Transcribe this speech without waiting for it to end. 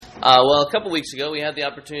Well, a couple weeks ago, we had the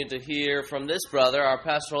opportunity to hear from this brother, our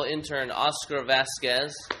pastoral intern, Oscar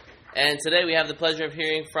Vasquez. And today we have the pleasure of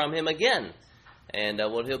hearing from him again. And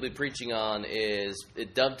what he'll be preaching on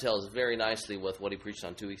it dovetails very nicely with what he preached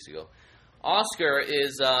on 2 weeks ago. Oscar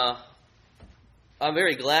is, I'm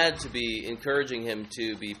very glad to be encouraging him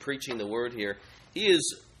to be preaching the word here. He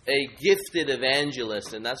is a gifted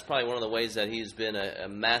evangelist, and that's probably one of the ways that he's been a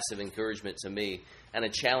massive encouragement to me and a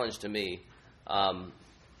challenge to me.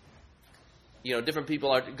 Different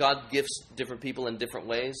people God gifts different people in different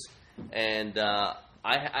ways, and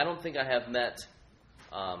I don't think I have met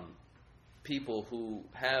people who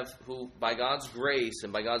by God's grace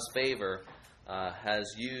and by God's favor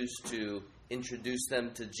has used to introduce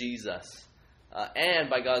them to Jesus, and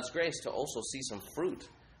by God's grace to also see some fruit.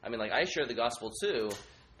 I mean, I share the gospel too,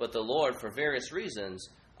 but the Lord, for various reasons,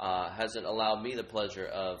 hasn't allowed me the pleasure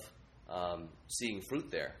of seeing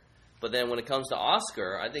fruit there. But then when it comes to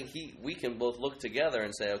Oscar, I think we can both look together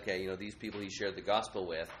and say, okay, these people he shared the gospel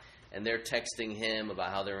with, and they're texting him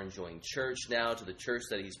about how they're enjoying church now, to the church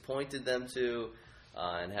that he's pointed them to,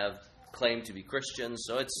 and have claimed to be Christians.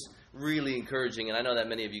 So it's really encouraging, and I know that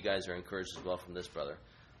many of you guys are encouraged as well from this brother.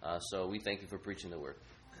 So we thank you for preaching the word.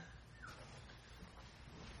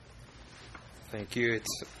 Thank you.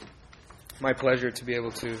 It's my pleasure to be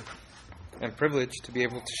able to, and privilege to be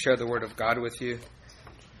able to share the word of God with you.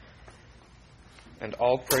 And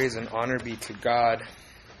all praise and honor be to God,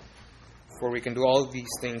 for we can do all of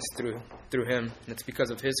these things through Him. And it's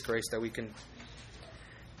because of His grace that we can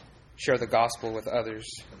share the gospel with others.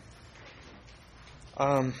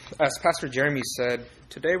 As Pastor Jeremy said,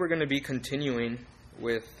 today we're going to be continuing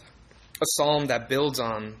with a psalm that builds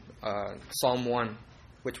on Psalm 1,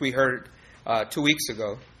 which we heard 2 weeks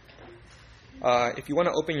ago. If you want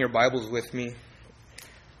to open your Bibles with me,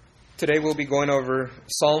 today we'll be going over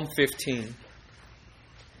Psalm 15.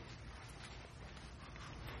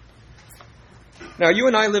 Now, you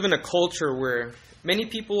and I live in a culture where many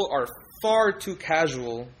people are far too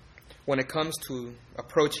casual when it comes to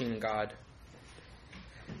approaching God.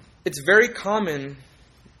 It's very common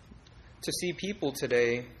to see people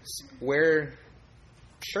today wear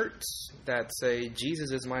shirts that say,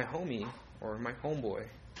 "Jesus is my homie," or "my homeboy."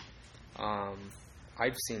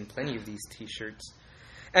 I've seen plenty of these t-shirts.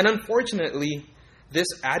 And unfortunately, this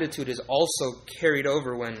attitude is also carried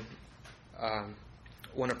over when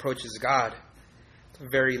one approaches God.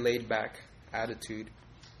 Very laid-back attitude.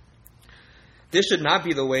 This should not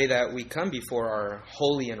be the way that we come before our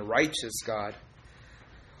holy and righteous God.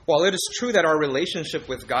 While it is true that our relationship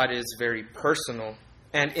with God is very personal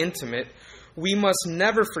and intimate, we must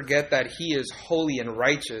never forget that He is holy and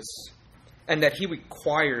righteous, and that He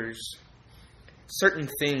requires certain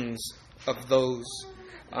things of those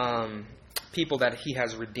people that He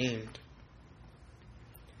has redeemed.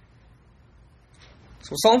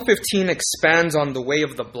 So Psalm 15 expands on the way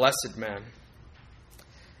of the blessed man.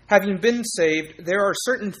 Having been saved, there are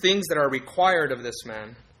certain things that are required of this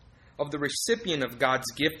man, of the recipient of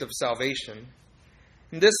God's gift of salvation.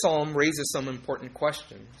 And this psalm raises some important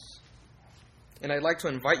questions, and I'd like to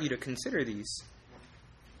invite you to consider these.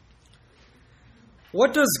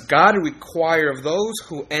 What does God require of those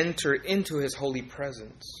who enter into His holy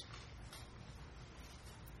presence?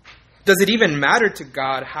 Does it even matter to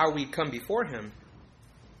God how we come before Him?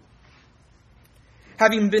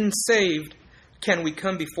 Having been saved, can we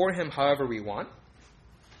come before Him however we want?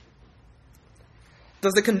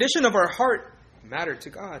 Does the condition of our heart matter to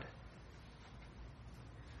God?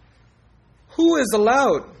 Who is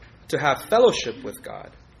allowed to have fellowship with God?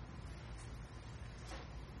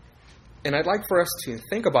 And I'd like for us to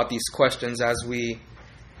think about these questions as we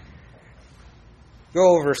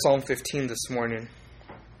go over Psalm 15 this morning.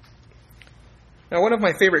 Now, one of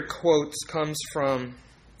my favorite quotes comes from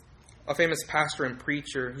a famous pastor and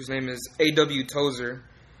preacher whose name is A.W. Tozer.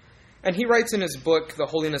 And he writes in his book, The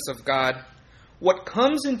Holiness of God, "What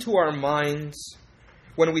comes into our minds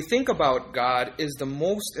when we think about God is the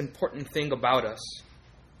most important thing about us."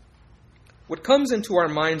 What comes into our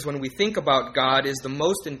minds when we think about God is the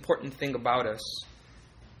most important thing about us.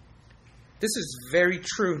 This is very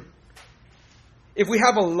true. If we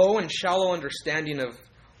have a low and shallow understanding of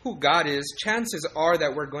who God is, chances are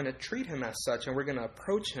that we're going to treat Him as such, and we're going to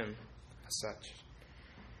approach Him as such.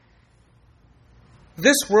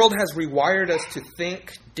 This world has rewired us to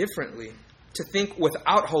think differently, to think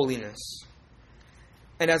without holiness.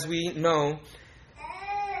 And as we know,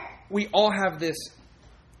 we all have this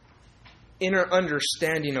inner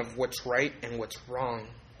understanding of what's right and what's wrong.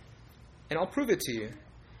 And I'll prove it to you.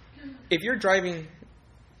 If you're driving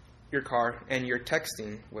your car and you're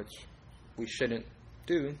texting, which we shouldn't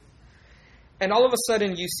do, And all of a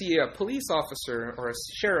sudden you see a police officer or a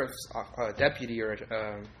sheriff's deputy or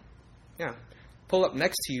pull up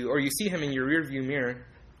next to you, or you see him in your rearview mirror.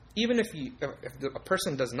 Even if a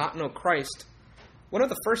person does not know Christ, one of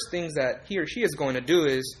the first things that he or she is going to do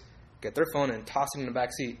is get their phone and toss it in the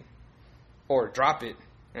back seat, or drop it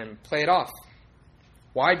and play it off.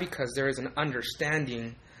 Why? Because there is an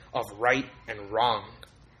understanding of right and wrong.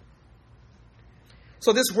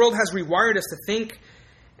 So this world has rewired us to think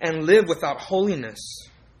and live without holiness.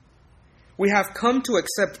 We have come to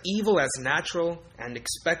accept evil as natural and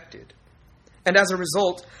expected. And as a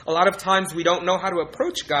result, a lot of times we don't know how to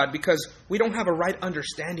approach God because we don't have a right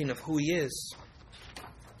understanding of who He is.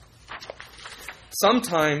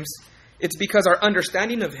 Sometimes it's because our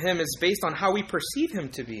understanding of Him is based on how we perceive Him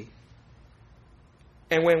to be.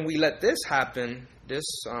 And when we let this happen, this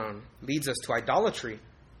leads us to idolatry,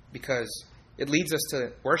 because it leads us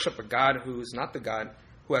to worship a God who is not the God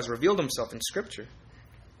who has revealed Himself in Scripture.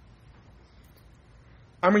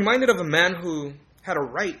 I'm reminded of a man who had a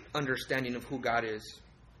right understanding of who God is.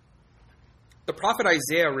 The prophet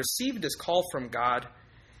Isaiah received this call from God,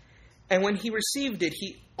 and when he received it,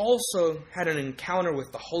 he also had an encounter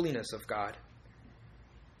with the holiness of God.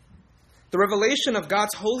 The revelation of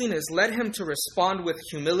God's holiness led him to respond with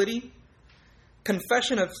humility,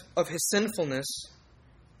 confession of his sinfulness,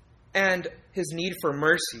 and his need for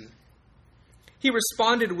mercy. He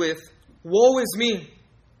responded with, "Woe is me,"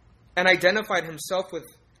 and identified himself with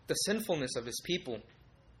the sinfulness of his people.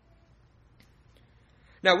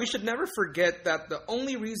 Now, we should never forget that the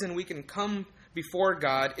only reason we can come before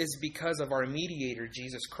God is because of our mediator,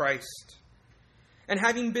 Jesus Christ. And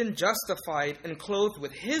having been justified and clothed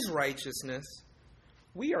with His righteousness,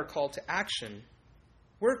 we are called to action.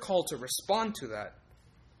 We're called to respond to that.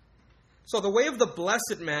 So the way of the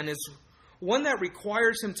blessed man is one that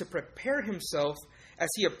requires him to prepare himself as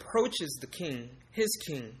he approaches the King, his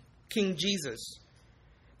King, King Jesus,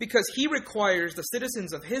 because He requires the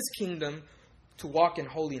citizens of His kingdom to walk in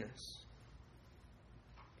holiness.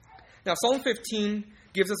 Now, Psalm 15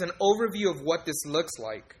 gives us an overview of what this looks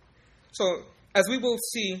like. So, as we will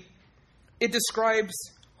see, it describes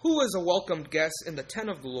who is a welcomed guest in the tent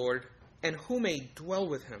of the Lord and who may dwell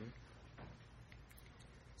with Him.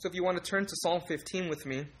 So if you want to turn to Psalm 15 with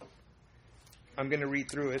me, I'm going to read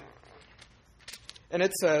through it. And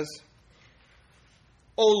it says,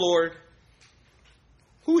 "O Lord,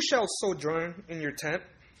 who shall sojourn in your tent?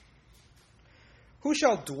 Who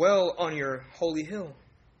shall dwell on your holy hill?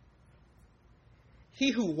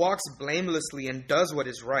 He who walks blamelessly and does what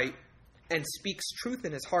is right, and speaks truth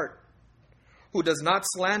in his heart, who does not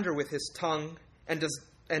slander with his tongue, and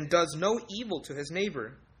does no evil to his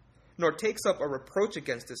neighbor, nor takes up a reproach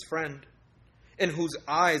against his friend, in whose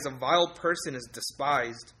eyes a vile person is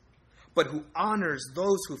despised, but who honors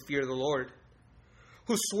those who fear the Lord,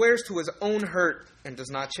 who swears to his own hurt and does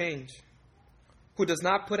not change, who does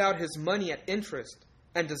not put out his money at interest,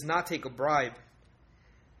 and does not take a bribe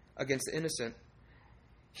against the innocent.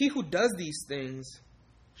 He who does these things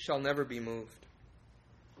shall never be moved."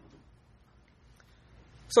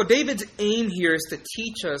 So David's aim here is to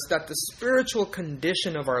teach us that the spiritual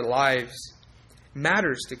condition of our lives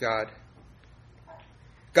matters to God.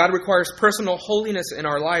 God requires personal holiness in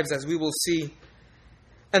our lives, as we will see.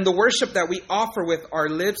 And the worship that we offer with our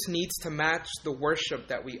lips needs to match the worship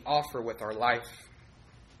that we offer with our life.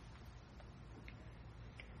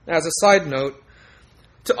 Now, as a side note,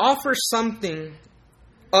 to offer something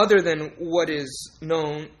other than what is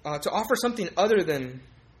known, to offer something other than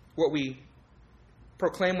what we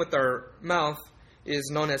proclaim with our mouth is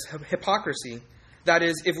known as hypocrisy. That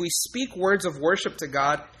is, if we speak words of worship to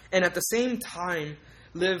God and at the same time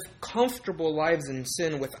live comfortable lives in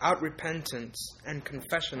sin without repentance and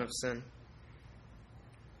confession of sin.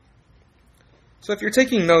 So if you're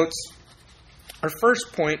taking notes, our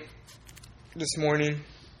first point this morning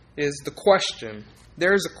is the question.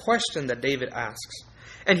 There is a question that David asks.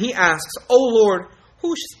 And he asks, "O Lord,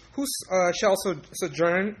 who shall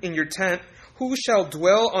sojourn in your tent? Who shall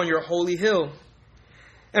dwell on your holy hill?"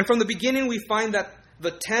 And from the beginning we find that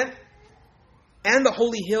the tent and the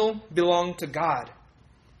holy hill belong to God.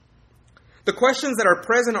 The questions that are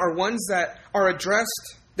present are ones that are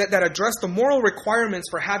addressed, that address the moral requirements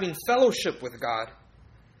for having fellowship with God.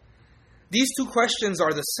 These two questions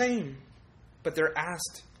are the same, but they're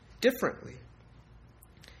asked differently.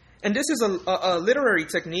 And this is a literary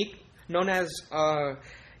technique known as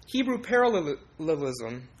Hebrew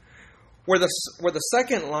parallelism, where the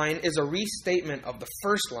second line is a restatement of the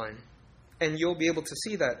first line. And you'll be able to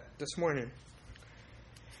see that this morning.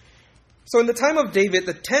 So in the time of David,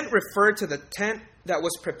 the tent referred to the tent that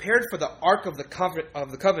was prepared for the Ark of the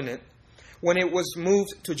Covenant, when it was moved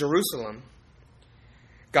to Jerusalem.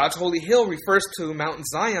 God's holy hill refers to Mount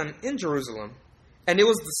Zion in Jerusalem, and it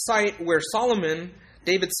was the site where Solomon,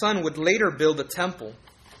 David's son, would later build a temple.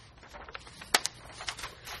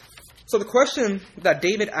 So the question that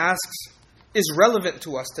David asks is relevant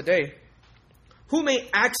to us today. Who may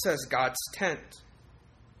access God's tent?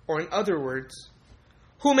 Or in other words,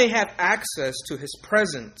 who may have access to his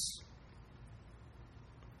presence?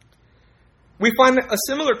 We find a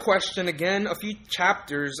similar question again a few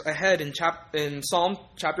chapters ahead in Psalm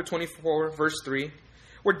chapter 24, verse 3,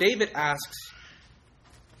 where David asks,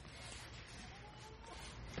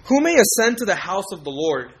 "Who may ascend to the house of the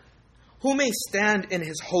Lord? Who may stand in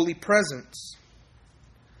his holy presence?"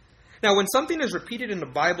 Now, when something is repeated in the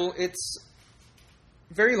Bible, it's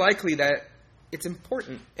very likely that it's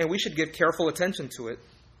important, and we should give careful attention to it.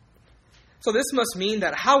 So this must mean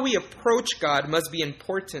that how we approach God must be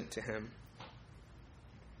important to him.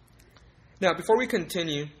 Now, before we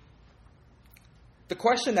continue, the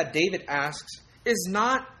question that David asks is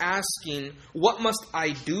not asking, what must I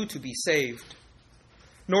do to be saved?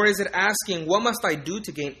 Nor is it asking, what must I do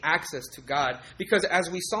to gain access to God? Because as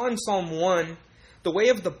we saw in Psalm 1, the way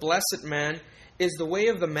of the blessed man is the way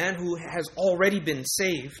of the man who has already been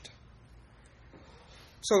saved.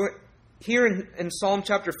 So here in Psalm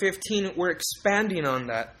chapter 15, we're expanding on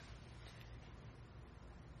that.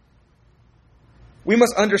 We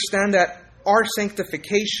must understand that our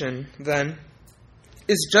sanctification, then,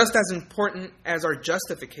 is just as important as our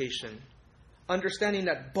justification, understanding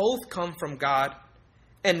that both come from God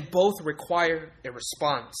and both require a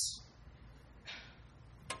response.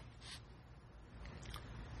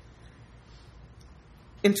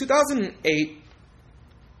 In 2008,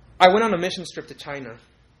 I went on a mission trip to China.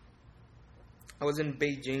 I was in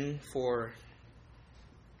Beijing for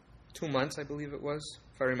 2 months, I believe it was,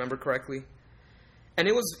 if I remember correctly. And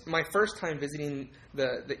it was my first time visiting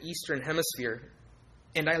the Eastern Hemisphere.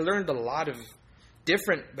 And I learned a lot of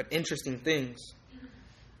different but interesting things.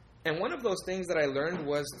 And one of those things that I learned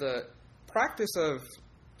was the practice of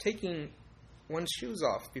taking one's shoes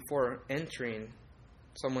off before entering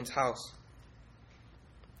someone's house.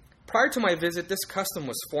 Prior to my visit, this custom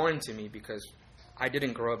was foreign to me because I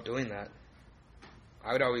didn't grow up doing that.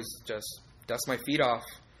 I would always just dust my feet off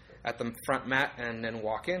at the front mat and then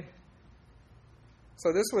walk in.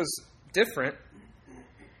 So this was different.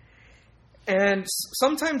 And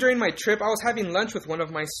sometime during my trip, I was having lunch with one of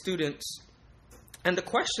my students, and the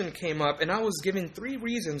question came up, and I was given 3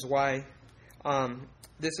 reasons why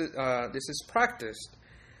this is practiced.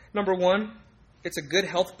 Number 1, it's a good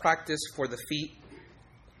health practice for the feet.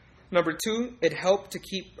 Number 2, it helps to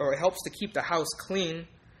keep the house clean.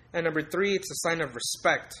 And number 3, it's a sign of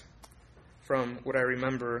respect, from what I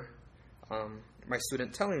remember my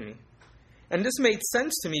student telling me. And this made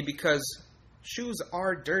sense to me because shoes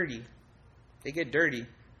are dirty. They get dirty.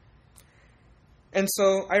 And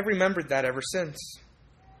so I remembered that ever since.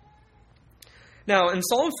 Now, in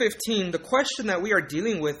Psalm 15, the question that we are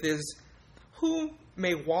dealing with is, who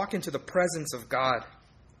may walk into the presence of God?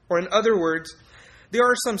 Or in other words, there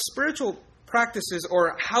are some spiritual practices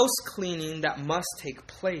or house cleaning that must take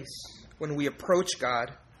place when we approach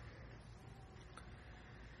God.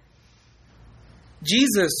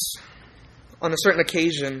 Jesus, on a certain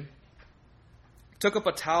occasion, took up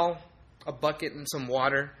a towel, a bucket, and some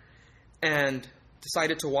water, and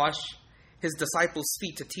decided to wash his disciples'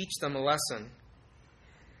 feet to teach them a lesson.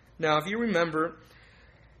 Now, if you remember,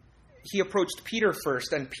 he approached Peter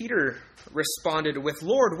first, and Peter responded with,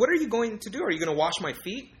 "Lord, what are you going to do? Are you going to wash my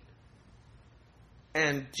feet?"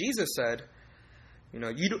 And Jesus said,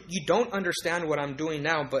 you don't understand what I'm doing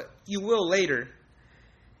now, but you will later.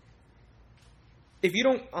 If you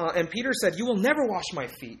don't, and Peter said, "You will never wash my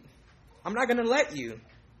feet. I'm not going to let you.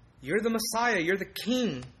 You're the Messiah. You're the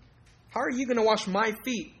King. How are you going to wash my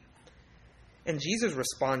feet?" And Jesus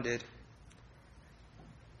responded,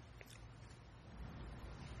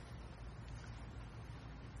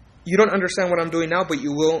 "You don't understand what I'm doing now, but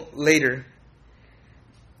you will later.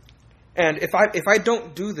 And if I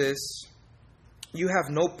don't do this, you have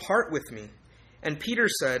no part with me." And Peter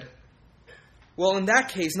said, "Well, in that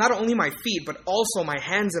case, not only my feet, but also my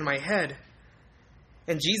hands and my head."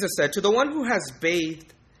 And Jesus said, "To the one who has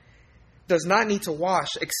bathed does not need to wash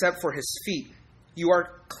except for his feet. You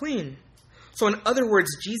are clean." So in other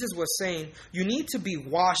words, Jesus was saying, you need to be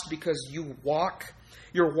washed because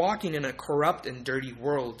you're walking in a corrupt and dirty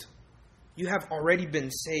world. You have already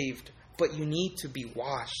been saved, but you need to be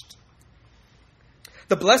washed.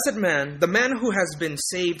 The blessed man, the man who has been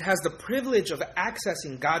saved, has the privilege of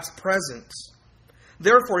accessing God's presence.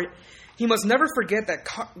 Therefore, He must never forget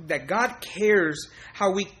that God cares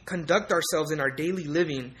how we conduct ourselves in our daily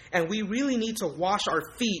living, and we really need to wash our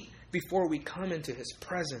feet before we come into His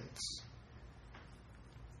presence.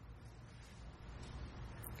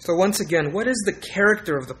 So once again, what is the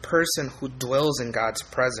character of the person who dwells in God's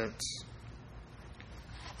presence?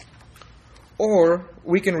 Or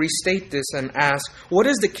we can restate this and ask, what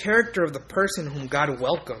is the character of the person whom God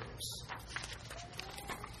welcomes?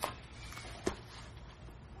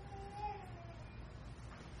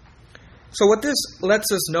 So what this lets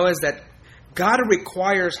us know is that God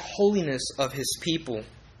requires holiness of His people.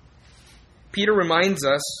 Peter reminds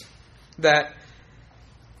us that,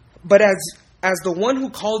 but as the one who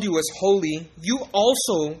called you is holy, you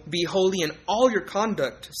also be holy in all your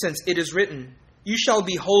conduct, since it is written, you shall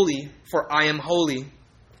be holy, for I am holy.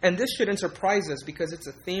 And this shouldn't surprise us because it's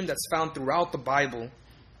a theme that's found throughout the Bible.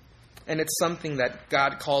 And it's something that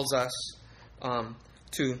God calls us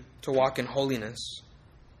to walk in holiness.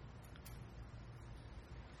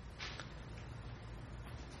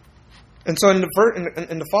 And so in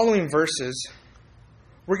the following verses,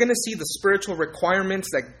 we're going to see the spiritual requirements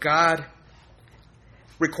that God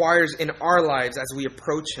requires in our lives as we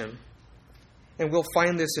approach Him. And we'll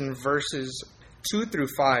find this in verses 2 through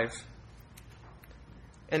 5.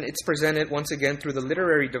 And it's presented once again through the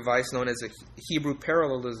literary device known as a Hebrew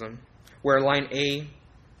parallelism, where line A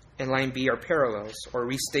and line B are parallels or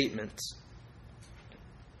restatements.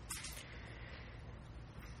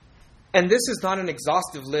 And this is not an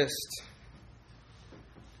exhaustive list.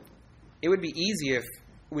 It would be easy if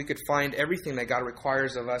we could find everything that God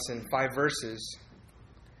requires of us in 5 verses.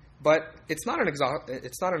 But it's not an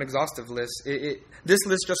exhaustive list. This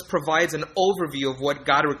list just provides an overview of what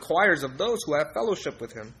God requires of those who have fellowship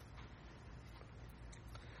with Him.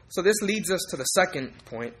 So this leads us to the second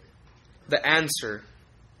point, the answer.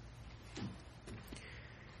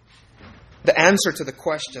 The answer to the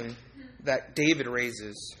question that David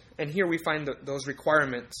raises. And here we find those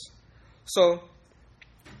requirements. So,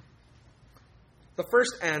 the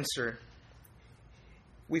first answer,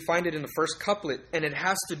 we find it in the first couplet, and it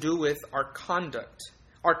has to do with our conduct.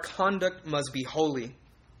 Our conduct must be holy.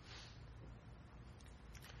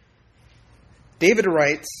 David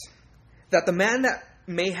writes that the man that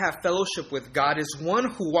may have fellowship with God is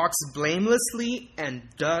one who walks blamelessly and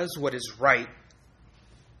does what is right.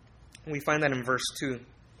 And we find that in verse 2.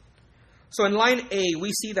 So in line A,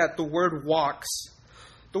 we see that the word walks.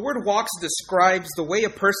 The word walks describes the way a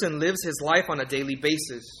person lives his life on a daily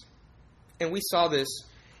basis. And we saw this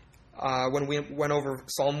when we went over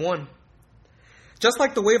Psalm 1. Just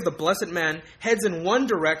like the way of the blessed man heads in one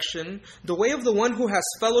direction, the way of the one who has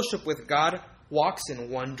fellowship with God walks in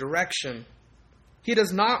one direction. He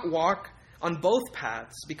does not walk on both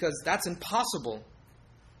paths because that's impossible.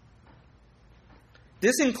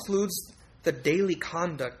 This includes the daily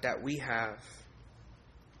conduct that we have.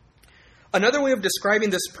 Another way of describing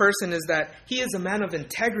this person is that he is a man of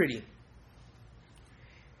integrity.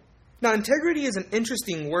 Now, integrity is an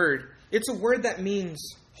interesting word. It's a word that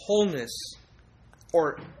means wholeness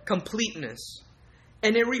or completeness.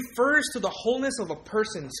 And it refers to the wholeness of a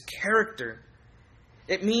person's character.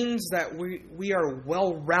 It means that we are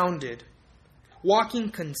well-rounded, walking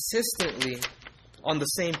consistently on the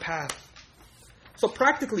same path. So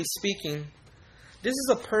practically speaking, this is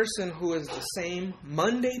a person who is the same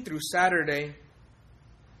Monday through Saturday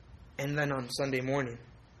and then on Sunday morning.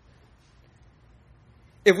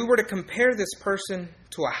 If we were to compare this person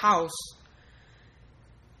to a house,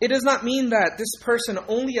 it does not mean that this person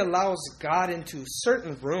only allows God into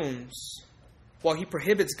certain rooms while he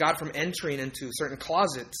prohibits God from entering into certain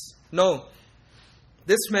closets. No,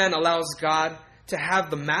 this man allows God to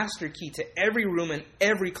have the master key to every room and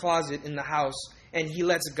every closet in the house, and he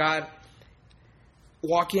lets God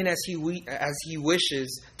walk in as he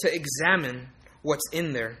wishes to examine what's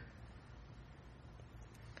in there.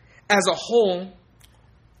 As a whole,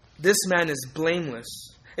 this man is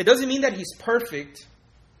blameless. It doesn't mean that he's perfect,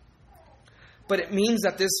 but it means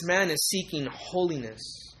that this man is seeking holiness.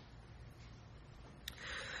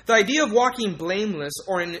 The idea of walking blameless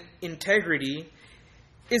or in integrity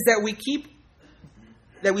is that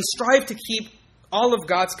we strive to keep all of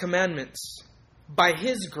God's commandments by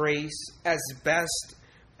His grace as best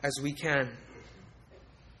as we can.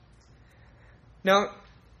 Now,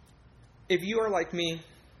 if you are like me,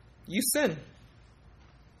 you sin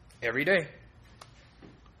every day.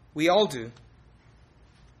 We all do.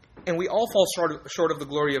 And we all fall short of the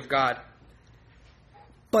glory of God.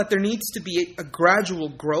 But there needs to be a gradual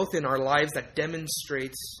growth in our lives that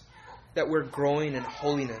demonstrates that we're growing in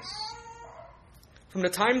holiness. From the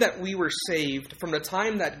time that we were saved, from the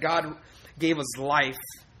time that God gave us life,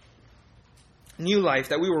 new life,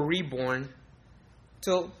 that we were reborn,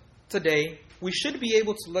 till today, we should be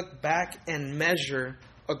able to look back and measure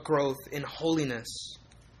a growth in holiness.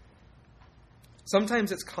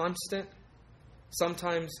 Sometimes it's constant.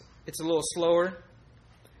 Sometimes it's a little slower.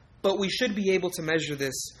 But we should be able to measure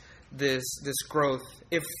this growth.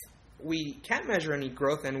 If we can't measure any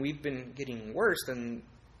growth and we've been getting worse, then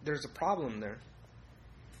there's a problem there.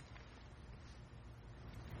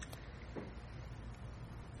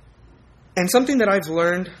 And something that I've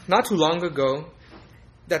learned not too long ago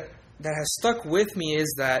that has stuck with me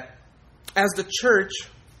is that as the church,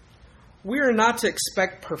 we are not to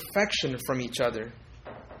expect perfection from each other,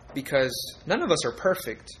 because none of us are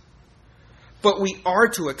perfect. But we are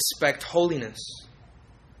to expect holiness.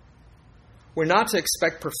 We're not to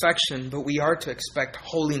expect perfection, but we are to expect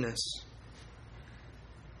holiness.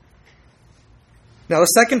 Now, the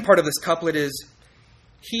second part of this couplet is,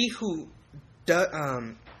 he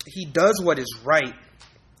does what is right.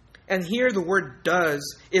 And here the word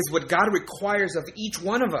does is what God requires of each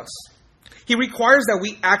one of us. He requires that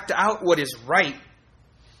we act out what is right.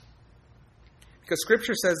 Because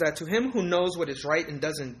Scripture says that to him who knows what is right and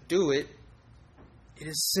doesn't do it, it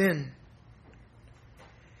is sin.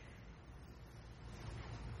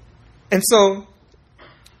 And so,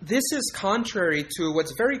 this is contrary to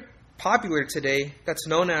what's very popular today, that's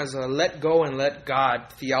known as a let go and let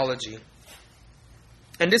God theology.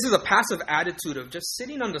 And this is a passive attitude of just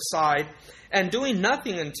sitting on the side and doing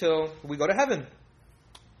nothing until we go to heaven.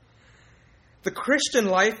 The Christian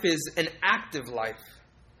life is an active life.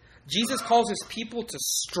 Jesus calls his people to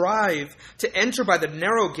strive to enter by the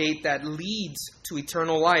narrow gate that leads to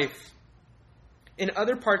eternal life. In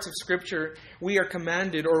other parts of Scripture, we are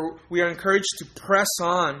commanded or we are encouraged to press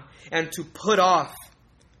on and to put off.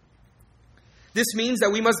 This means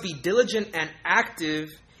that we must be diligent and active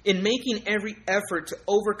in making every effort to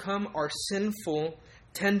overcome our sinful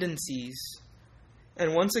tendencies.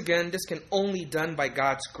 And once again, this can only be done by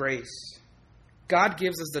God's grace. God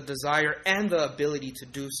gives us the desire and the ability to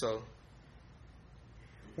do so.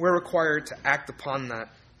 We're required to act upon that.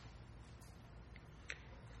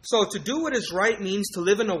 So to do what is right means to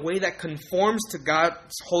live in a way that conforms to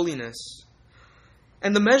God's holiness.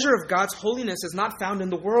 And the measure of God's holiness is not found in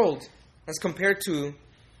the world as compared to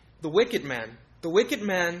the wicked man. The wicked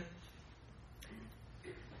man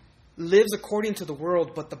lives according to the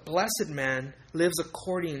world, but the blessed man lives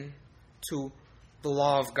according to the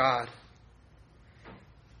law of God.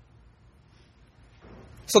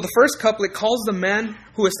 So the first couplet calls the man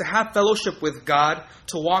who is to have fellowship with God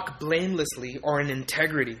to walk blamelessly or in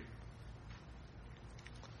integrity.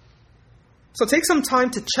 So take some time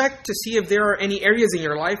to check to see if there are any areas in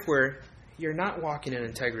your life where you're not walking in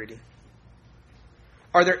integrity.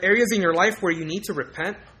 Are there areas in your life where you need to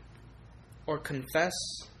repent or confess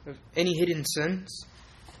of any hidden sins?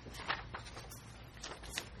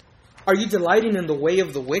 Are you delighting in the way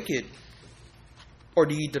of the wicked, or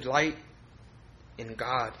do you delight in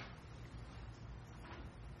God?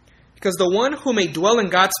 Because the one who may dwell in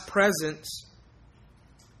God's presence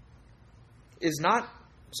is not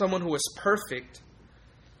someone who is perfect,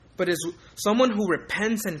 but is someone who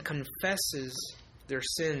repents and confesses their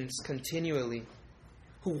sins continually,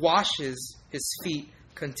 who washes his feet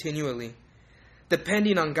continually,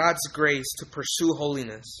 depending on God's grace to pursue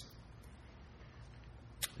holiness.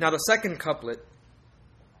 Now, the second couplet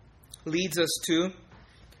leads us to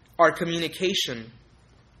our communication.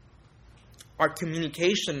 Our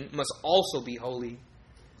communication must also be holy.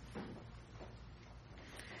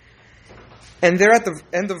 And there at the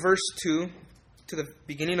end of verse 2 to the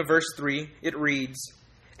beginning of verse 3, it reads,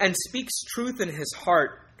 "And speaks truth in his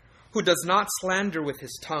heart, who does not slander with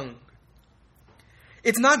his tongue."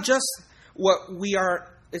 It's not just what we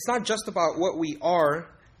are, it's not just about what we are,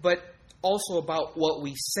 but also about what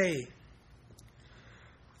we say.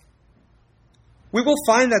 We will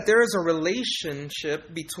find that there is a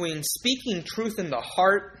relationship between speaking truth in the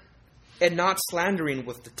heart and not slandering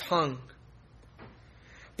with the tongue.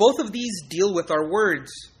 Both of these deal with our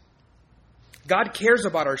words. God cares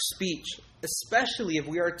about our speech, especially if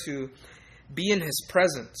we are to be in his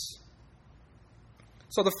presence.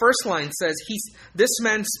 So the first line says, this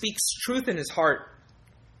man speaks truth in his heart.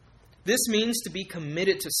 This means to be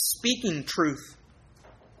committed to speaking truth.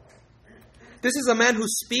 This is a man who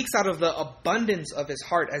speaks out of the abundance of his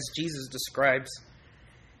heart, as Jesus describes.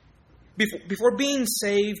 Before being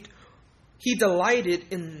saved, he delighted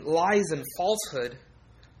in lies and falsehood,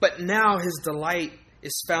 but now his delight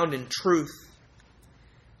is found in truth.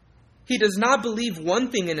 He does not believe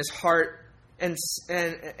one thing in his heart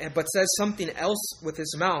but says something else with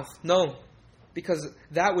his mouth. No, because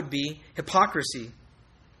that would be hypocrisy.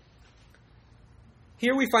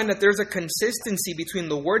 Here we find that there's a consistency between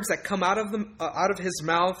the words that come out of his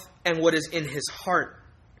mouth and what is in his heart.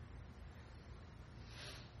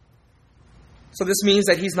 So this means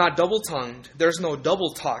that he's not double-tongued. There's no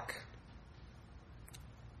double talk.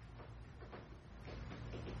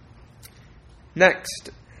 Next,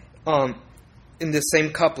 in this same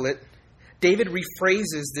couplet, David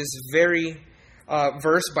rephrases this very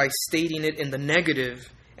verse by stating it in the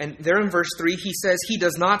negative. And there in verse 3, he says, he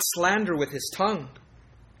does not slander with his tongue.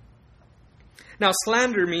 Now,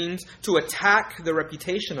 slander means to attack the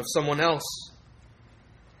reputation of someone else,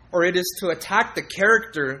 or it is to attack the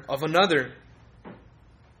character of another.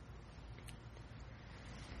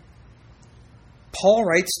 Paul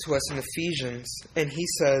writes to us in Ephesians, and he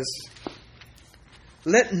says,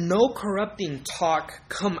 let no corrupting talk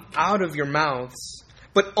come out of your mouths,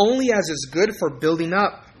 but only as is good for building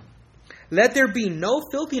up. Let there be no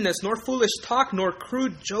filthiness, nor foolish talk, nor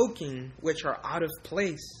crude joking, which are out of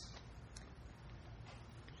place.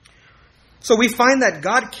 So we find that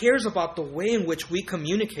God cares about the way in which we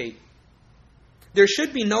communicate. There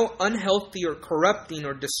should be no unhealthy or corrupting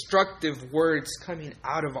or destructive words coming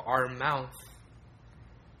out of our mouth.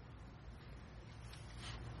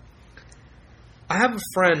 I have a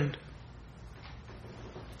friend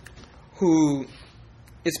who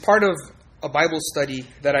is part of a Bible study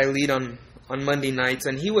that I lead on Monday nights,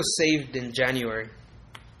 and he was saved in January.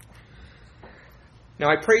 Now,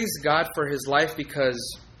 I praise God for his life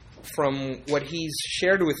because from what he's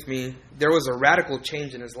shared with me, there was a radical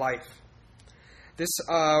change in his life. This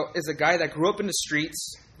is a guy that grew up in the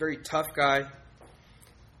streets, very tough guy,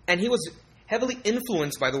 and he was heavily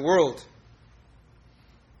influenced by the world.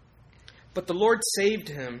 But the Lord saved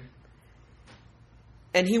him,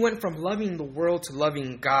 and he went from loving the world to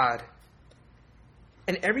loving God.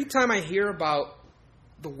 And every time I hear about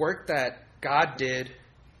the work that God did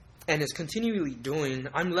and is continually doing,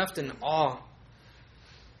 I'm left in awe.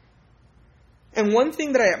 And one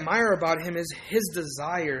thing that I admire about him is his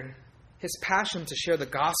desire, his passion to share the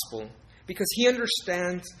gospel, because he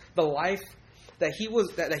understands the life that he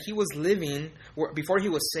was living before he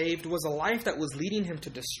was saved was a life that was leading him to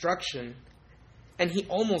destruction, and he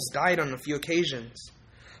almost died on a few occasions.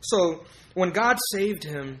 So when God saved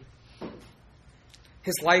him,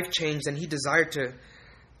 his life changed, and he desired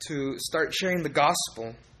to start sharing the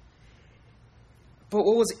gospel. But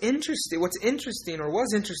what's interesting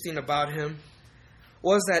about him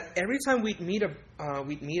was that every time we'd meet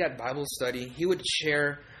at Bible study, he would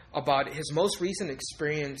share about his most recent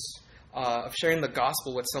experience of sharing the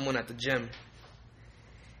gospel with someone at the gym.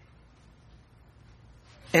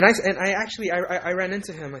 And I ran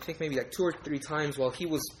into him, I think maybe like 2 or 3 times while he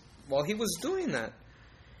was doing that.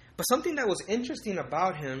 But something that was interesting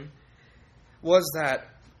about him was that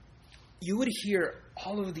you would hear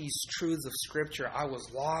all of these truths of Scripture. I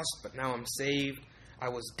was lost, but now I'm saved. I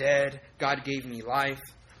was dead. God gave me life.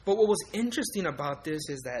 But what was interesting about this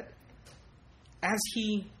is that as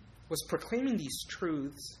he was proclaiming these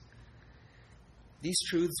truths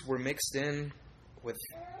were mixed in with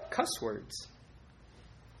cuss words.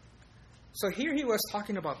 So here he was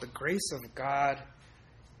talking about the grace of God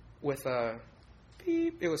with a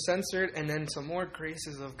beep. It was censored, and then some more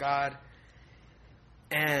graces of God.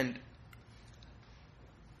 And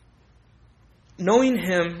knowing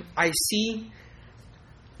him, I see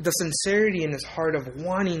the sincerity in his heart of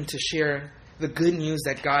wanting to share the good news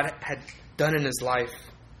that God had done in his life.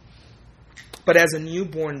 But as a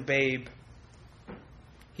newborn babe,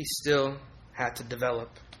 he still had to develop.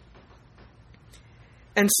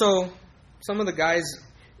 And so some of the guys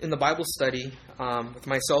in the Bible study with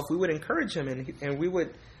myself, we would encourage him, and we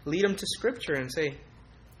would lead him to Scripture and say,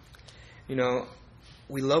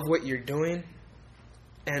 we love what you're doing,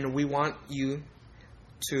 and we want you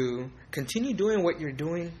to continue doing what you're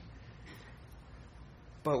doing,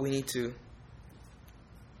 but we need to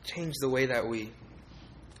change the way that we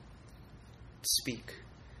speak,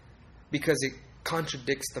 because it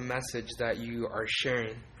contradicts the message that you are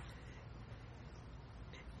sharing.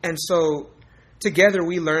 And so together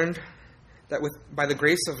we learned that by the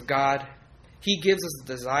grace of God, He gives us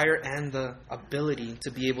the desire and the ability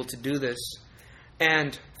to be able to do this.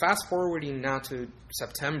 And fast forwarding now to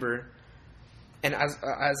September, and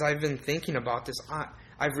as I've been thinking about this,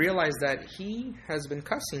 I've realized that he has been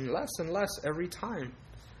cussing less and less every time.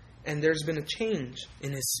 And there's been a change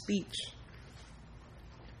in his speech.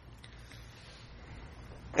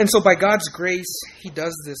 And so by God's grace, He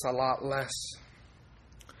does this a lot less.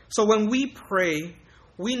 So when we pray,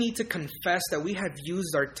 we need to confess that we have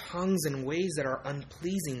used our tongues in ways that are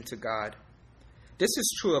unpleasing to God. This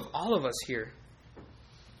is true of all of us here.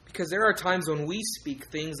 Because there are times when we speak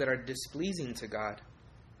things that are displeasing to God.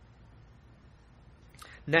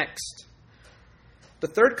 Next, the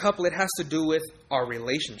third couplet has to do with our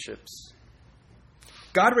relationships.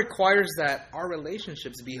 God requires that our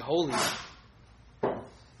relationships be holy.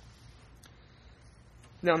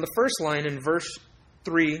 Now, in the first line, in verse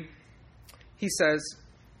 3, he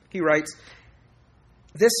writes,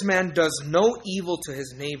 "This man does no evil to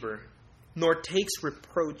his neighbor, nor takes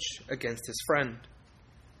reproach against his friend."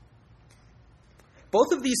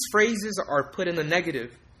 Both of these phrases are put in the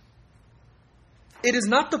negative. It is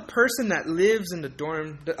not the person that lives in the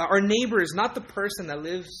dorm. Our neighbor is not the person that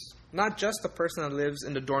lives, not just the person that lives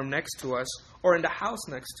in the dorm next to us or in the house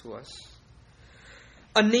next to us.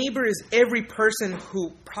 A neighbor is every person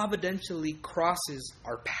who providentially crosses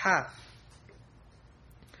our path.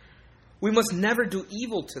 We must never do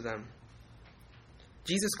evil to them.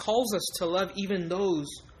 Jesus calls us to love even those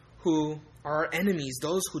who are our enemies,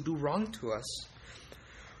 those who do wrong to us.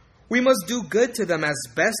 We must do good to them as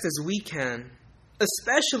best as we can,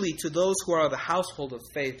 especially to those who are of the household of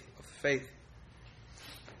faith.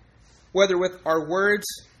 Whether with our words,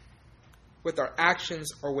 with our actions,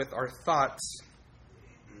 or with our thoughts.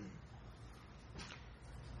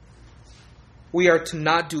 We are to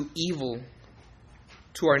not do evil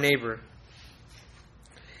to our neighbor.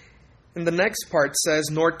 And the next part says,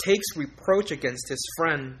 "Nor takes reproach against his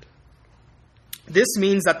friend." This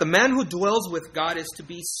means that the man who dwells with God is to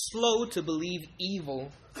be slow to believe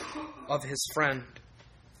evil of his friend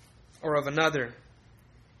or of another.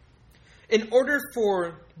 In order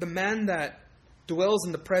for the man that dwells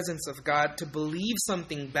in the presence of God to believe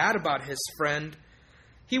something bad about his friend,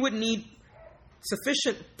 he would need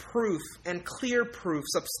sufficient proof and clear proof,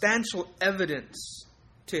 substantial evidence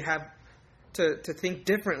to think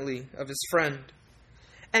differently of his friend.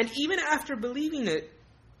 And even after believing it,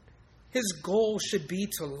 his goal should be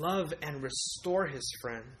to love and restore his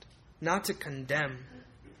friend, not to condemn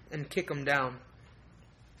and kick him down.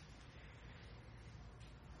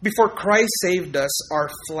 Before Christ saved us, our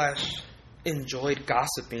flesh enjoyed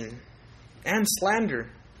gossiping and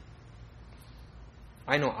slander.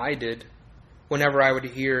 I know I did. Whenever I would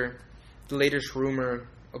hear the latest rumor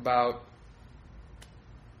about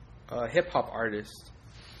a hip-hop artist,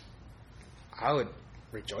 I would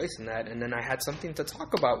rejoice in that, and then I had something to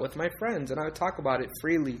talk about with my friends, and I would talk about it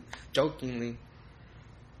freely, jokingly.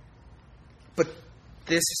 But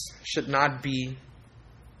this should not be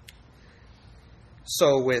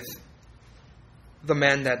so with the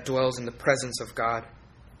man that dwells in the presence of God.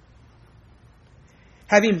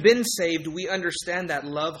 Having been saved, we understand that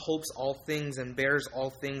love hopes all things and bears all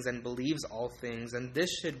things and believes all things, and this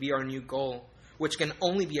should be our new goal, which can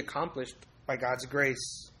only be accomplished by God's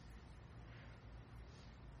grace.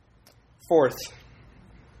 Fourth,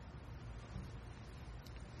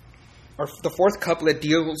 the fourth couplet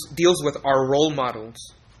deals with our role models.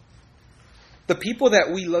 The people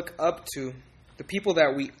that we look up to, the people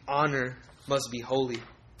that we honor, must be holy.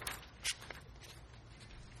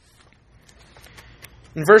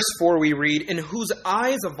 In verse 4 we read, "In whose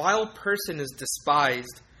eyes a vile person is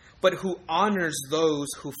despised, but who honors those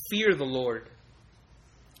who fear the Lord."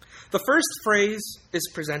 The first phrase is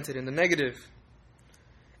presented in the negative.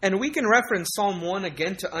 And we can reference Psalm 1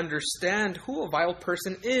 again to understand who a vile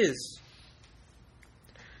person is.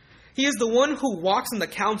 He is the one who walks in the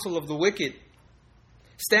counsel of the wicked,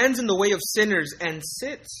 stands in the way of sinners, and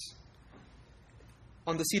sits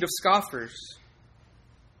on the seat of scoffers.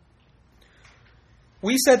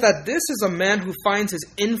 We said that this is a man who finds his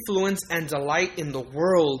influence and delight in the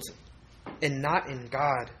world and not in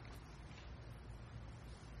God.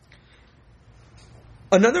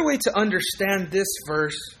 Another way to understand this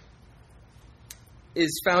verse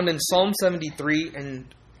is found in Psalm 73,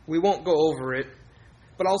 and we won't go over it,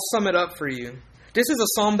 but I'll sum it up for you. This is a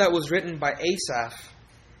psalm that was written by Asaph.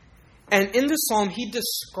 And in this psalm, he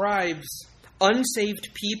describes unsaved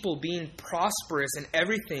people being prosperous in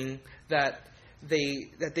everything that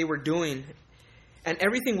they were doing, and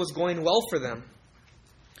everything was going well for them.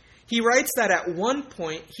 He writes that at one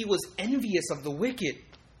point, he was envious of the wicked.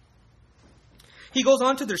 He goes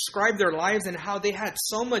on to describe their lives and how they had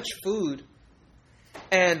so much food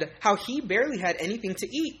and how he barely had anything to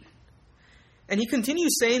eat. And he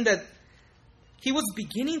continues saying that he was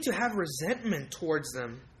beginning to have resentment towards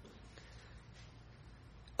them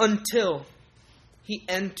until he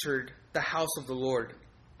entered the house of the Lord.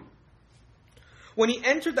 When he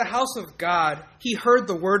entered the house of God, he heard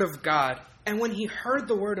the word of God. And when he heard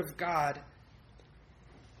the word of God,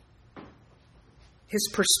 his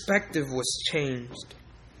perspective was changed.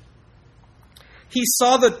 He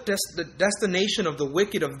saw the destination of the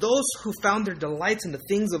wicked, of those who found their delights in the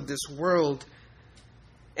things of this world.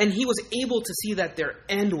 And he was able to see that their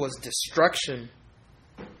end was destruction.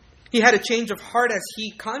 He had a change of heart as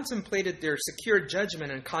he contemplated their secure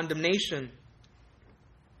judgment and condemnation.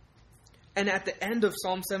 And at the end of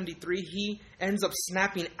Psalm 73, he ends up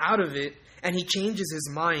snapping out of it, and he changes his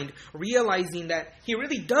mind, realizing that he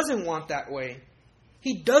really doesn't want that way.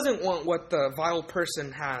 He doesn't want what the vile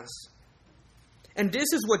person has. And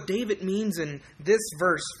this is what David means in this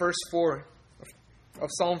verse 4 of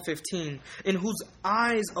Psalm 15, in whose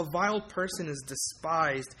eyes a vile person is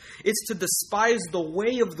despised. It's to despise the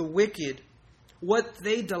way of the wicked, what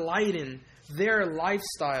they delight in, their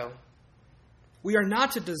lifestyle. We are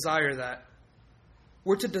not to desire that.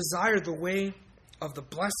 We're to desire the way of the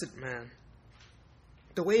blessed man,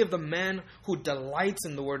 the way of the man who delights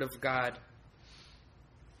in the Word of God.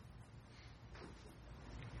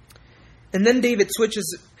 And then David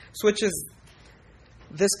switches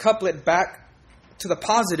this couplet back to the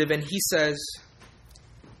positive, and he says,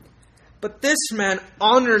 "But this man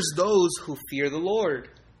honors those who fear the Lord."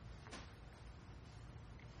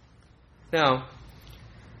 Now,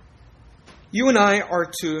 you and I are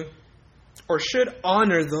to, or should,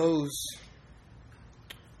 honor those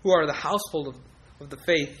who are the household of the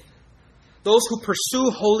faith, those who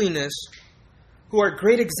pursue holiness, who are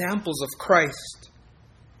great examples of Christ.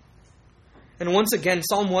 And once again,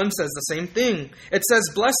 Psalm 1 says the same thing. It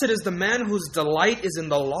says, "Blessed is the man whose delight is in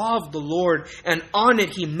the law of the Lord, and on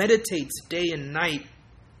it he meditates day and night."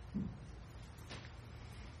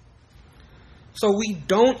 So we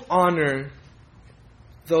don't honor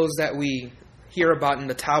those that we hear about in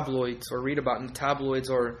the tabloids or read about in the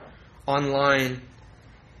tabloids or online.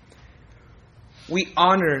 We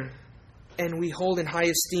honor and we hold in high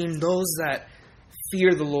esteem those that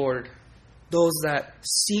fear the Lord, those that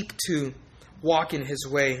seek to walk in His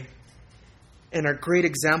way, and are great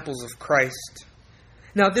examples of Christ.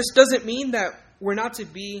 Now, this doesn't mean that we're not to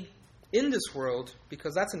be in this world,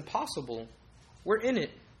 because that's impossible. We're in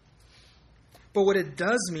it. But what it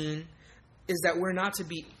does mean is that we're not to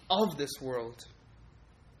be of this world.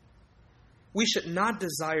 We should not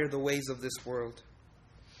desire the ways of this world.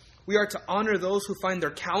 We are to honor those who find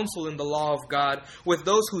their counsel in the law of God, with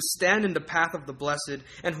those who stand in the path of the blessed,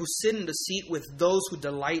 and who sit in the seat with those who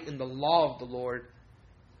delight in the law of the Lord.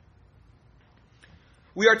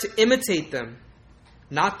 We are to imitate them,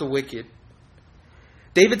 not the wicked.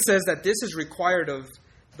 David says that this is required of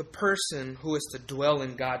the person who is to dwell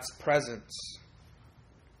in God's presence.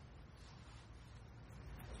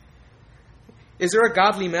 Is there a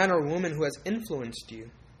godly man or woman who has influenced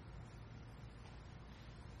you?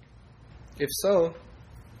 If so,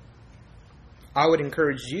 I would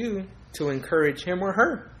encourage you to encourage him or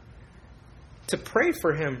her, to pray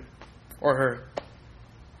for him or her.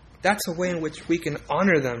 That's a way in which we can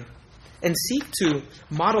honor them and seek to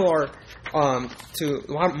model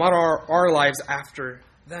our lives after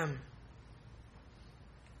them.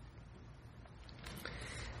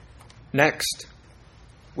 Next,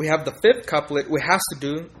 we have the fifth couplet, which has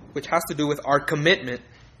to do with our commitment.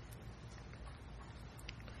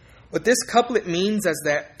 What this couplet means is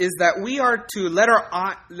that we are to let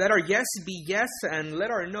our yes be yes and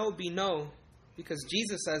let our no be no, because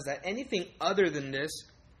Jesus says that anything other than this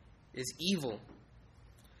is evil.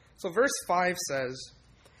 So verse 5 says,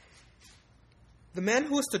 "The man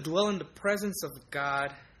who is to dwell in the presence of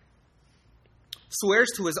God swears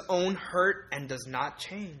to his own hurt and does not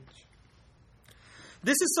change."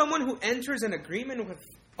 This is someone who enters an agreement with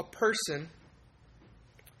a person,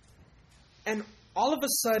 and all of a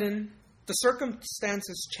sudden, the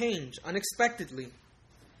circumstances change unexpectedly,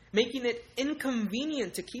 making it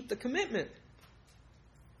inconvenient to keep the commitment.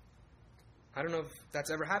 I don't know if that's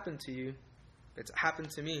ever happened to you. It's happened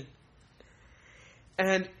to me.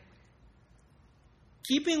 And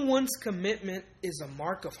keeping one's commitment is a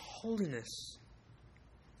mark of holiness.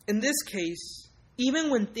 In this case, even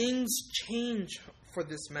when things change for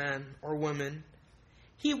this man or woman,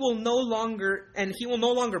 he will no longer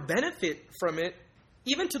benefit from it,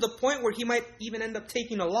 even to the point where he might even end up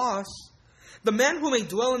taking a loss. The man who may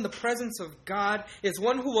dwell in the presence of God is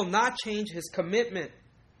one who will not change his commitment.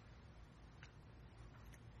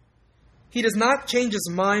 He does not change his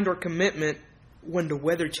mind or commitment when the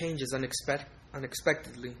weather changes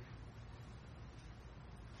unexpectedly.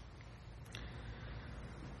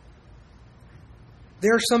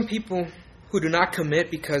 There are some people who do not commit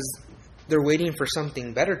because they're waiting for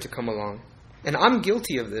something better to come along. And I'm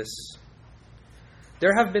guilty of this.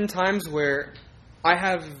 There have been times where I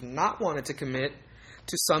have not wanted to commit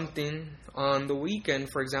to something on the weekend.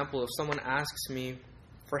 For example, if someone asks me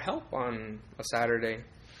for help on a Saturday,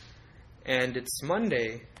 and it's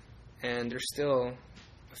Monday, and there's still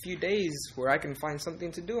a few days where I can find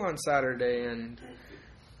something to do on Saturday, and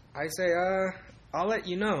I say, I'll let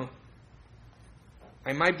you know.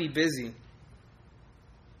 I might be busy.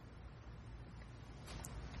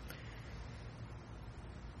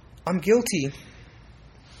 I'm guilty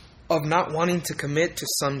of not wanting to commit to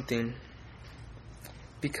something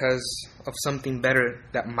because of something better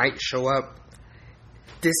that might show up.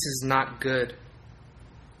 This is not good,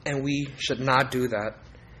 and we should not do that.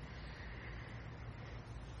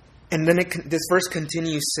 And then this verse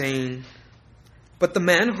continues saying, "But the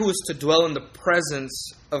man who is to dwell in the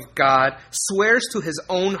presence of God swears to his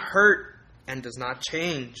own hurt and does not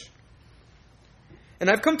change." And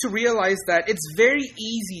I've come to realize that it's very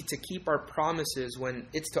easy to keep our promises when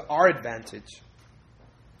it's to our advantage.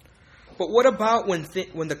 But what about when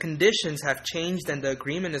the conditions have changed and the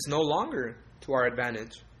agreement is no longer to our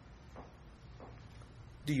advantage?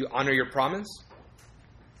 Do you honor your promise?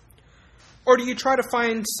 Or do you try to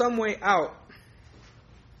find some way out?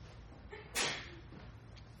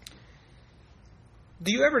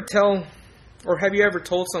 Do you ever tell, or have you ever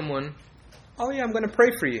told someone, "Oh yeah, I'm going to pray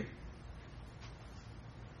for you"?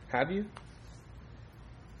 Have you?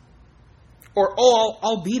 Or, "Oh,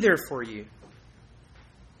 I'll be there for you"?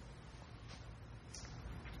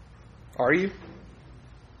 Are you?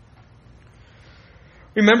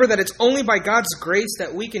 Remember that it's only by God's grace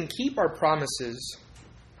that we can keep our promises,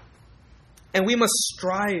 and we must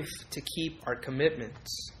strive to keep our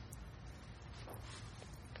commitments.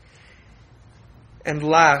 And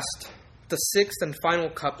last, the sixth and final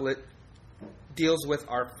couplet deals with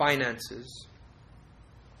our finances.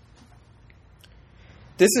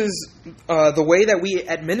 This is the way that we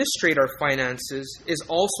administrate our finances is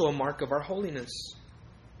also a mark of our holiness.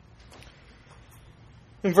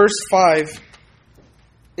 In verse 5,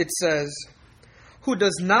 it says, "Who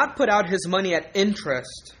does not put out his money at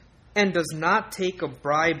interest and does not take a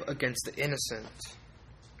bribe against the innocent."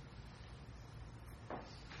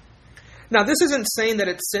 Now, this isn't saying that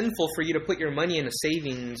it's sinful for you to put your money in a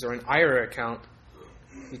savings or an IRA account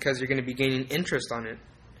because you're going to be gaining interest on it.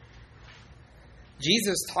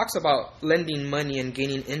 Jesus talks about lending money and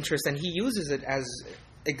gaining interest, and he uses it as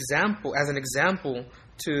an example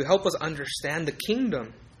to help us understand the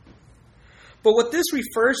kingdom. But what this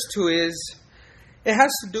refers to is, it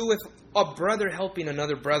has to do with a brother helping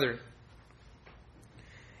another brother.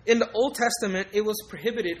 In the Old Testament, it was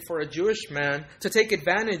prohibited for a Jewish man to take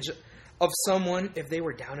advantage of someone if they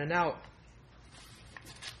were down and out.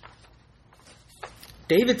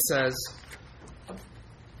 David says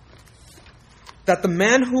that the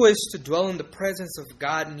man who is to dwell in the presence of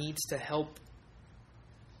God needs to help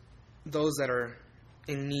those that are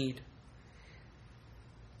in need.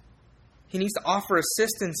 He needs to offer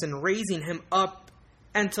assistance in raising him up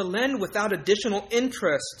and to lend without additional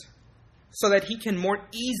interest so that he can more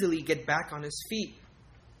easily get back on his feet.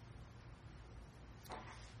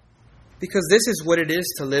 Because this is what it is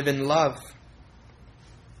to live in love.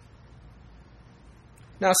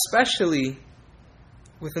 Now, especially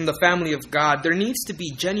within the family of God, there needs to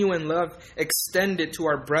be genuine love extended to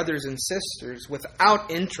our brothers and sisters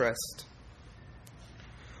without interest.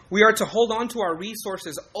 We are to hold on to our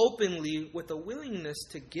resources openly with a willingness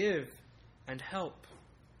to give and help.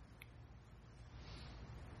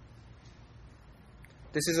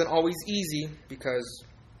 This isn't always easy because,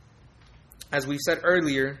 as we said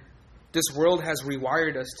earlier, this world has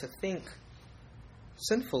rewired us to think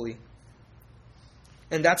sinfully.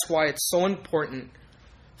 And that's why it's so important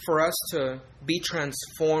for us to be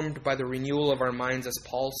transformed by the renewal of our minds, as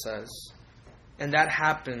Paul says. And that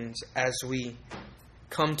happens as we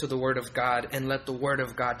come to the Word of God and let the Word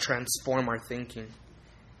of God transform our thinking.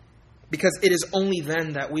 Because it is only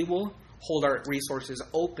then that we will hold our resources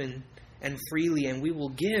open and freely, and we will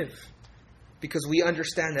give. Because we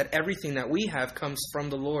understand that everything that we have comes from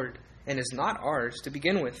the Lord and is not ours to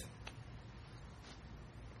begin with.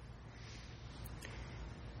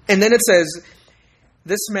 And then it says,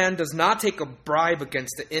 this man does not take a bribe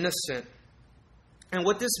against the innocent. And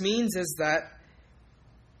what this means is that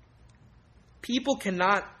people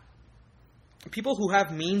who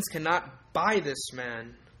have means cannot buy this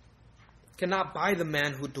man, cannot buy the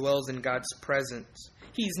man who dwells in God's presence.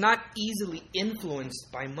 He's not easily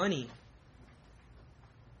influenced by money.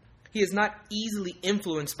 He is not easily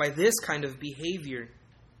influenced by this kind of behavior.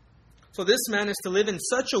 So this man is to live in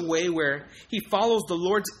such a way where he follows the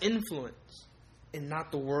Lord's influence and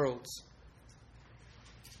not the world's.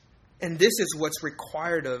 And this is what's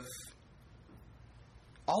required of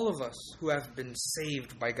all of us who have been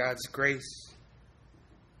saved by God's grace.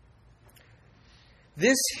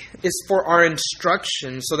 This is for our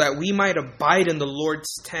instruction so that we might abide in the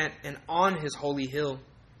Lord's tent and on His holy hill.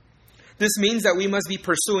 This means that we must be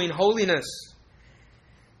pursuing holiness.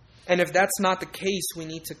 And if that's not the case, we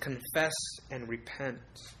need to confess and repent,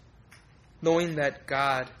 knowing that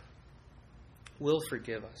God will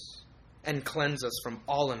forgive us and cleanse us from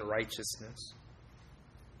all unrighteousness.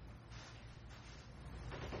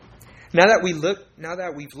 Now that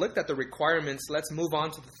we've looked at the requirements, let's move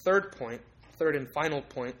on to the third and final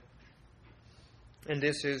point, and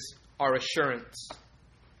this is our assurance.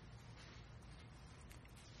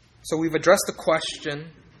 So we've addressed the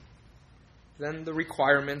question, then the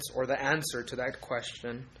requirements or the answer to that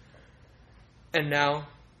question, and now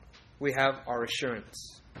we have our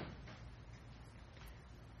assurance.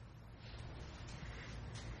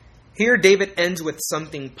 Here David ends with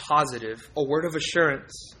something positive, a word of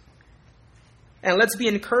assurance. And let's be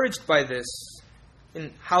encouraged by this,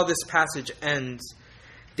 in how this passage ends.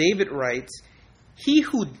 David writes, "He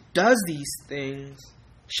who does these things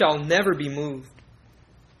shall never be moved."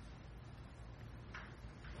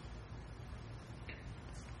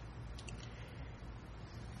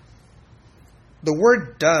 The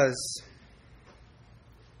word does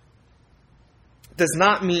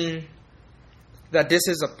not mean that this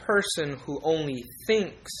is a person who only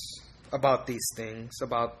thinks about these things,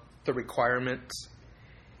 about the requirements.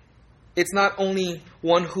 It's not only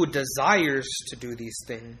one who desires to do these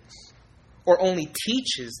things or only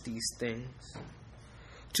teaches these things.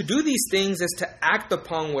 To do these things is to act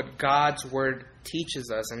upon what God's word teaches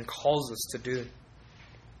us and calls us to do.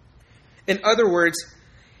 In other words,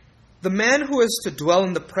 the man who is to dwell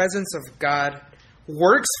in the presence of God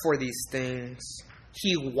works for these things.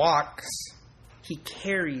 He walks. He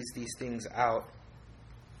carries these things out.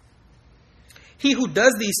 He who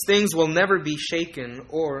does these things will never be shaken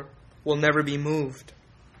or will never be moved.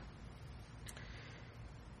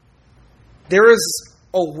 There is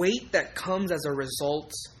a weight that comes as a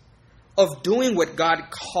result of doing what God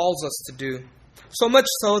calls us to do. So much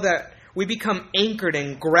so that we become anchored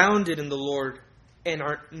and grounded in the Lord and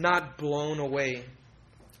are not blown away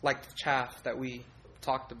like the chaff that we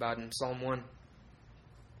talked about in Psalm 1.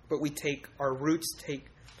 But our roots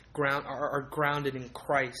are grounded in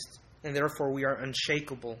Christ, and therefore we are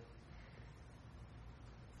unshakable.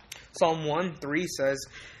 Psalm 1:3 says,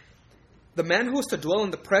 "The man who is to dwell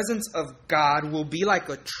in the presence of God will be like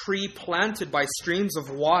a tree planted by streams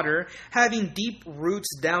of water, having deep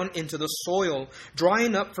roots down into the soil,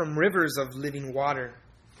 drawing up from rivers of living water."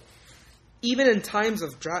 Even in times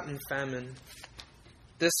of drought and famine,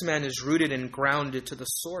 this man is rooted and grounded to the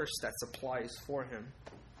source that supplies for him.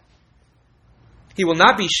 He will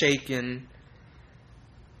not be shaken.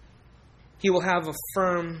 He will have a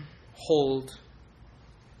firm hold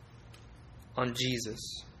on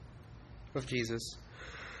Jesus.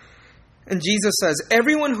 And Jesus says,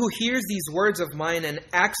 "Everyone who hears these words of mine and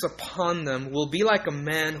acts upon them will be like a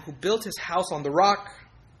man who built his house on the rock.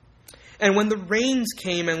 And when the rains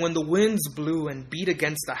came and when the winds blew and beat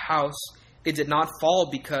against the house, it did not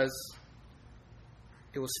fall because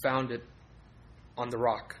it was founded on the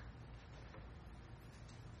rock."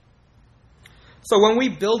 So when we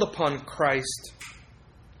build upon Christ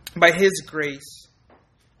by His grace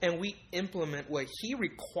and we implement what He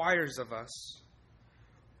requires of us,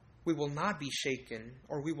 we will not be shaken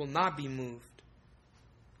or we will not be moved,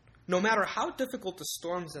 no matter how difficult the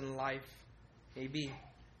storms in life may be.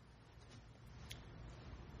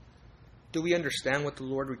 Do we understand what the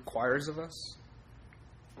Lord requires of us?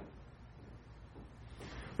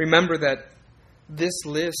 Remember that this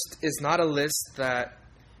list is not a list that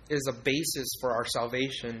is a basis for our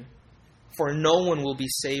salvation, for no one will be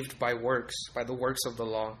saved by the works of the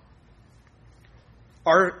law.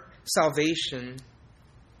 Our salvation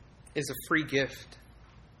is a free gift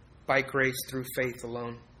by grace through faith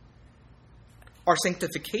alone. Our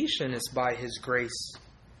sanctification is by His grace.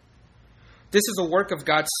 This is a work of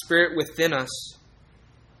God's Spirit within us,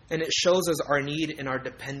 and it shows us our need and our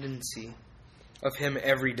dependency of Him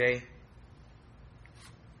every day.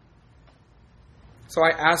 So I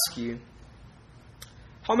ask you,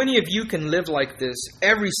 how many of you can live like this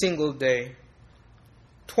every single day,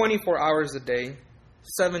 24 hours a day,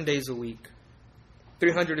 7 days a week,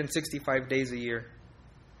 365 days a year?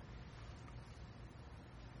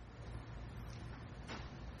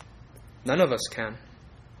 None of us can.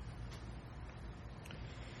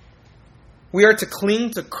 We are to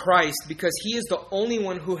cling to Christ because He is the only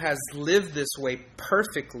one who has lived this way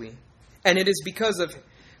perfectly. And it is because of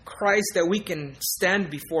Christ that we can stand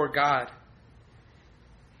before God.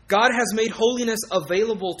 God has made holiness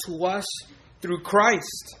available to us through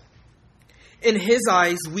Christ. In His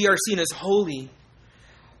eyes, we are seen as holy.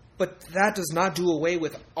 But that does not do away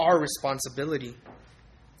with our responsibility.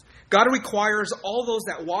 God requires all those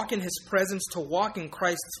that walk in His presence to walk in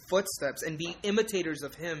Christ's footsteps and be imitators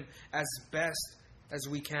of Him as best as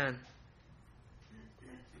we can.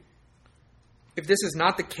 If this is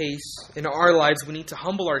not the case in our lives, we need to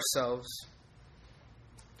humble ourselves,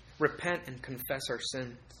 repent, and confess our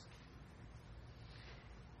sins.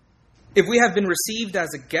 If we have been received as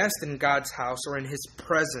a guest in God's house or in His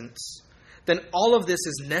presence, then all of this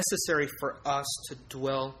is necessary for us to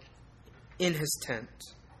dwell in His tent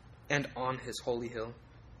and on His holy hill.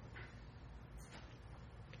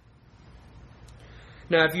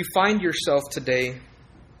 Now, if you find yourself today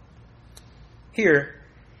here,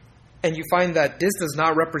 and you find that this does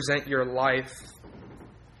not represent your life,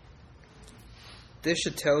 this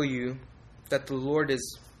should tell you that the Lord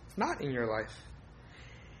is not in your life.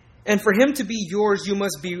 And for Him to be yours, you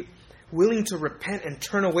must be willing to repent and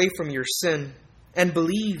turn away from your sin and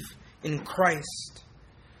believe in Christ.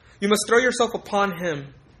 You must throw yourself upon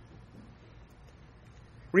Him,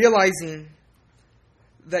 realizing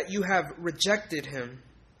that you have rejected Him,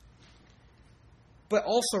 but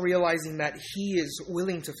also realizing that He is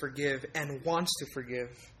willing to forgive and wants to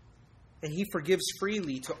forgive. And He forgives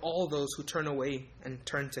freely to all those who turn away and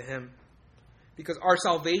turn to Him. Because our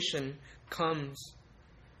salvation comes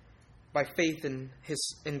by faith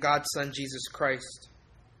in God's Son, Jesus Christ,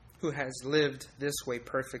 who has lived this way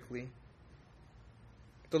perfectly.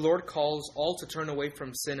 The Lord calls all to turn away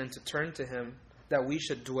from sin and to turn to Him, that we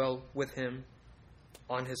should dwell with Him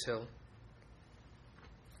on His hill.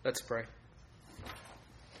 Let's pray.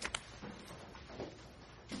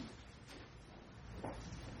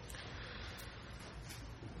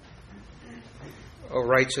 O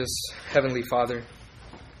righteous Heavenly Father,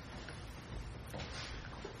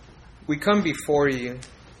 we come before You,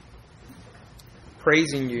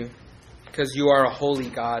 praising You, because You are a holy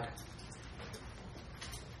God.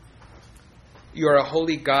 You are a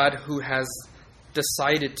holy God who has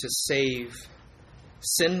decided to save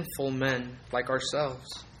sinful men like ourselves,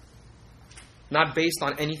 not based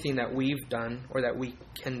on anything that we've done or that we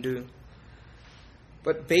can do,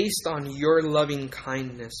 but based on Your loving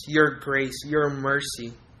kindness, Your grace, Your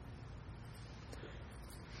mercy.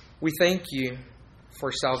 We thank You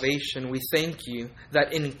for salvation. We thank You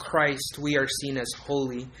that in Christ we are seen as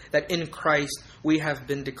holy, that in Christ we have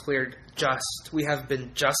been declared just. We have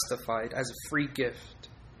been justified as a free gift,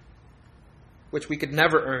 which we could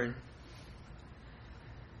never earn.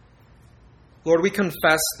 Lord, we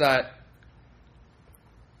confess that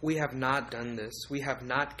we have not done this. We have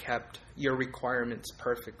not kept Your requirements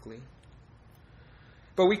perfectly.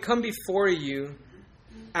 But we come before You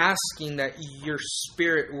asking that Your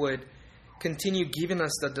Spirit would continue giving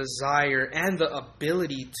us the desire and the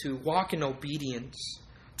ability to walk in obedience,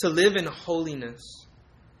 to live in holiness,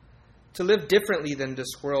 to live differently than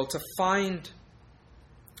this world, to find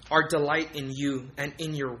our delight in You and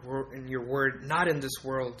in Your word, not in this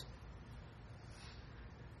world.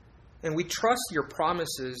 And we trust Your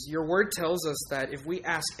promises. Your word tells us that if we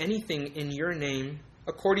ask anything in Your name,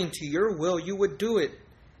 according to Your will, You would do it.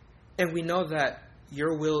 And we know that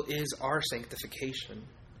Your will is our sanctification.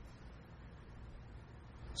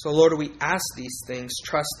 So, Lord, we ask these things,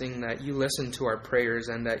 trusting that You listen to our prayers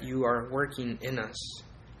and that You are working in us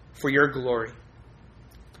for Your glory.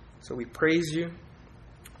 So we praise You,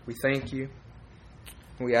 we thank You,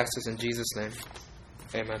 and we ask this in Jesus' name.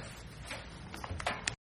 Amen.